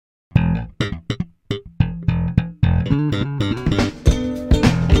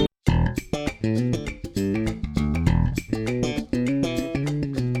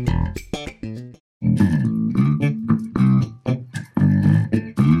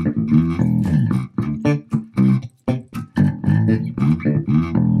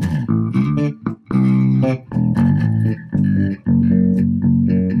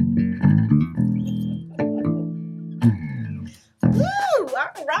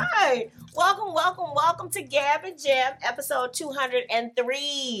right. Welcome to Gab and Jam, episode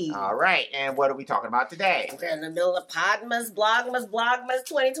 203. All right. And what are we talking about today? We're in the middle of Podmas, Blogmas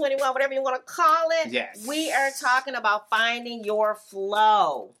 2021, whatever you want to call it. Yes. We are talking about finding your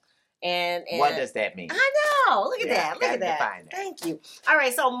flow. And what does that mean? I know. Look at that. Look at that. Thank you. All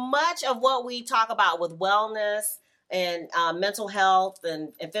right. So much of what we talk about with wellness and mental health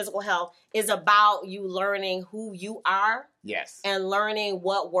and physical health is about you learning who you are. Yes. And learning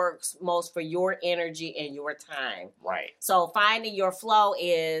what works most for your energy and your time. Right. So finding your flow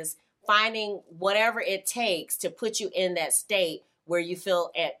is finding whatever it takes to put you in that state where you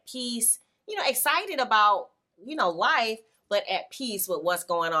feel at peace, excited about, life, but at peace with what's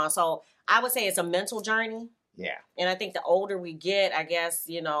going on. So I would say it's a mental journey. Yeah. And I think the older we get, I guess,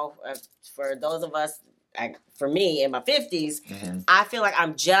 for those of us, for me in my 50s, I feel like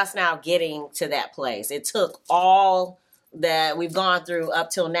I'm just now getting to that place. It took all that we've gone through up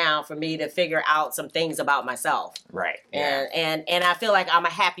till now for me to figure out some things about myself. Right. Yeah. And I feel like I'm a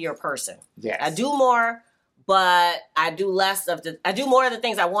happier person. Yes. I do more, but I do more of the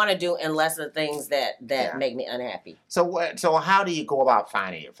things I want to do and less of the things that make me unhappy. So how do you go about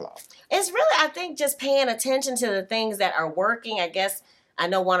finding your flow? It's really, I think, just paying attention to the things that are working. I guess I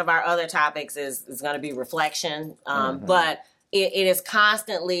know one of our other topics is going to be reflection, but it is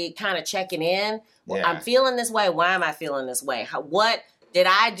constantly kind of checking in. Yeah. I'm feeling this way. Why am I feeling this way? What did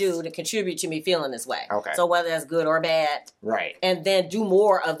I do to contribute to me feeling this way? Okay. So whether that's good or bad. Right. And then do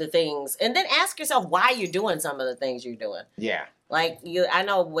more of the things. And then ask yourself why you're doing some of the things you're doing. Yeah. Like, I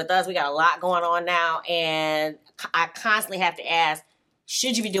know with us, we got a lot going on now. And I constantly have to ask,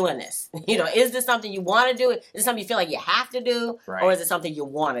 should you be doing this? Is this something you want to do? Is it something you feel like you have to do? Right. Or is it something you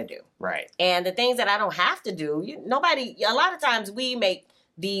want to do? Right. And the things that I don't have to do, a lot of times we make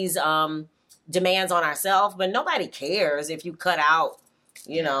these demands on ourselves, but nobody cares if you cut out,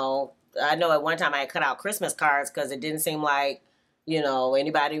 I know at one time I had cut out Christmas cards because it didn't seem like,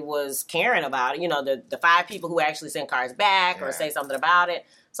 anybody was caring about it. The 5 people who actually send cards back or say something about it.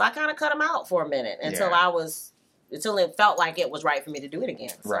 So I kind of cut them out for a minute until it felt like it was right for me to do it again.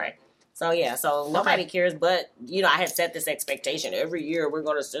 So. Right. So nobody cares, but, I had set this expectation. Every year we're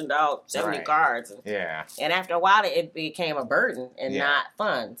going to send out 70 cards. Yeah. And after a while, it became a burden and not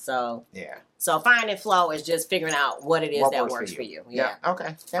fun. So finding flow is just figuring out what it is that works for you. Yeah.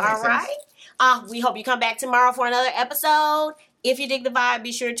 Okay. All right. We hope you come back tomorrow for another episode. If you dig the vibe,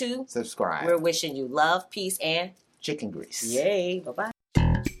 be sure to subscribe. We're wishing you love, peace, and chicken grease. Yay. Bye-bye.